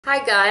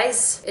Hi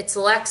guys, it's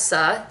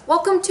Alexa.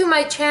 Welcome to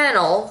my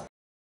channel.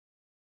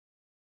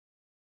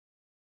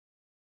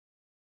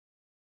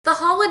 The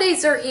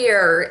holidays are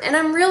here and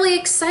I'm really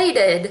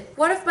excited.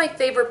 One of my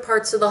favorite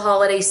parts of the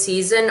holiday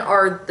season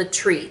are the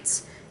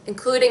treats,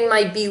 including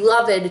my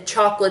beloved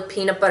chocolate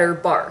peanut butter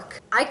bark.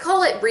 I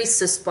call it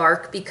Reese's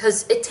bark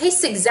because it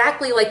tastes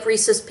exactly like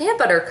Reese's peanut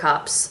butter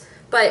cups,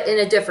 but in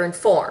a different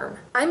form.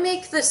 I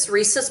make this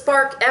Reese's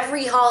bark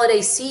every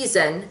holiday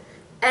season,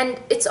 and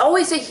it's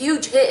always a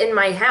huge hit in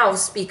my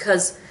house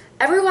because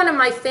everyone in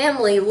my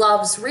family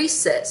loves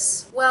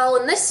Reese's. Well,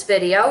 in this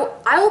video,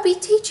 I will be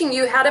teaching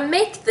you how to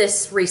make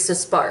this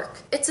Reese's bark.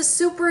 It's a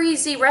super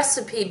easy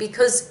recipe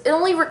because it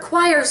only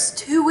requires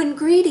 2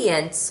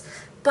 ingredients,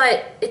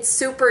 but it's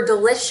super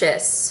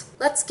delicious.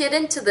 Let's get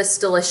into this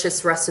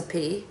delicious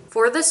recipe.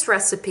 For this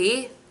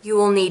recipe, you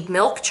will need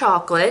milk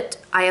chocolate.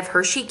 I have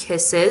Hershey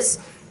Kisses,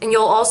 and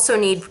you'll also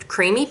need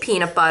creamy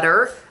peanut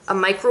butter, a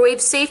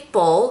microwave-safe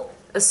bowl,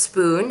 a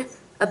spoon,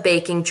 a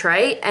baking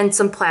tray, and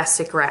some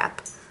plastic wrap.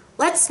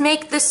 Let's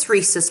make this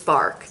Reese's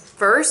bark.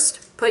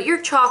 First, put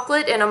your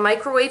chocolate in a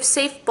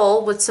microwave-safe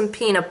bowl with some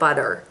peanut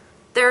butter.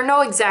 There are no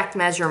exact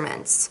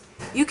measurements.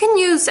 You can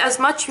use as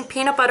much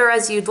peanut butter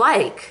as you'd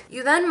like.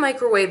 You then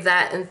microwave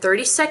that in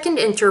 30-second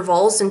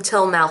intervals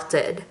until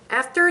melted.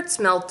 After it's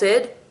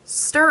melted,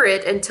 stir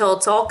it until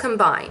it's all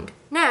combined.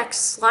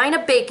 Next, line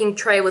a baking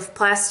tray with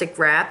plastic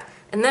wrap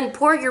and then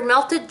pour your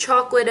melted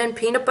chocolate and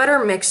peanut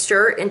butter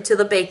mixture into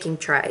the baking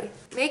tray.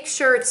 Make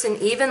sure it's an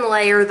even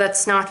layer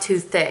that's not too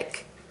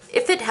thick.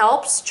 If it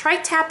helps, try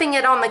tapping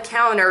it on the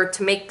counter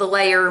to make the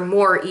layer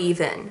more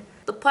even.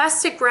 The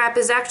plastic wrap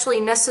is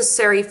actually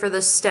necessary for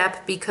this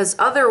step because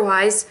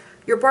otherwise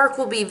your bark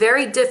will be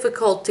very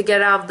difficult to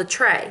get out of the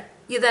tray.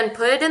 You then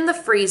put it in the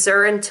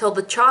freezer until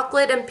the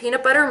chocolate and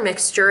peanut butter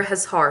mixture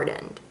has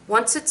hardened.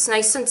 Once it's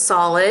nice and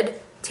solid,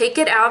 take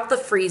it out of the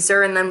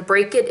freezer and then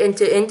break it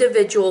into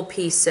individual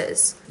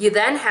pieces. You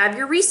then have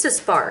your Reese's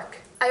bark.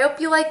 I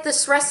hope you like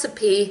this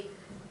recipe,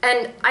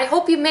 and I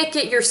hope you make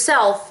it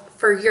yourself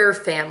for your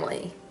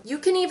family. You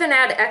can even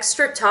add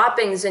extra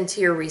toppings into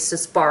your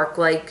Reese's bark,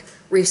 like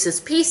Reese's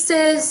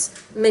Pieces,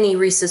 mini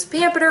Reese's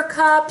peanut butter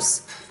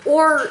cups,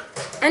 or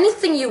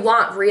anything you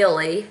want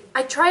really.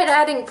 I tried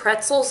adding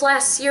pretzels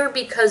last year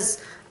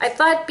because I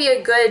thought it'd be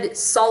a good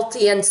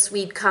salty and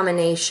sweet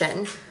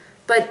combination.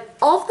 But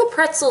all of the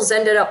pretzels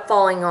ended up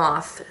falling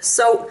off,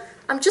 so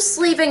I'm just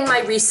leaving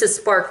my Reese's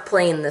bark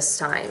plain this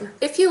time.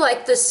 If you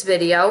like this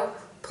video,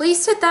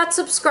 please hit that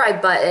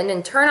subscribe button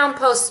and turn on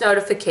post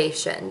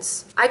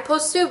notifications. I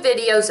post new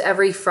videos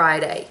every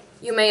Friday.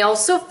 You may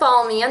also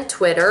follow me on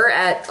Twitter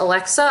at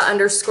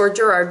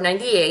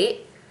Alexa_Girard98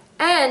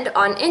 and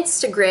on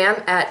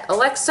Instagram at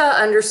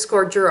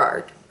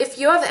Alexa_Girard. If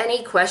you have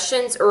any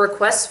questions or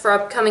requests for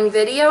upcoming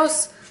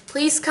videos,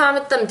 please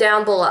comment them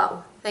down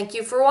below. Thank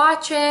you for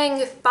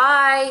watching.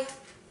 Bye.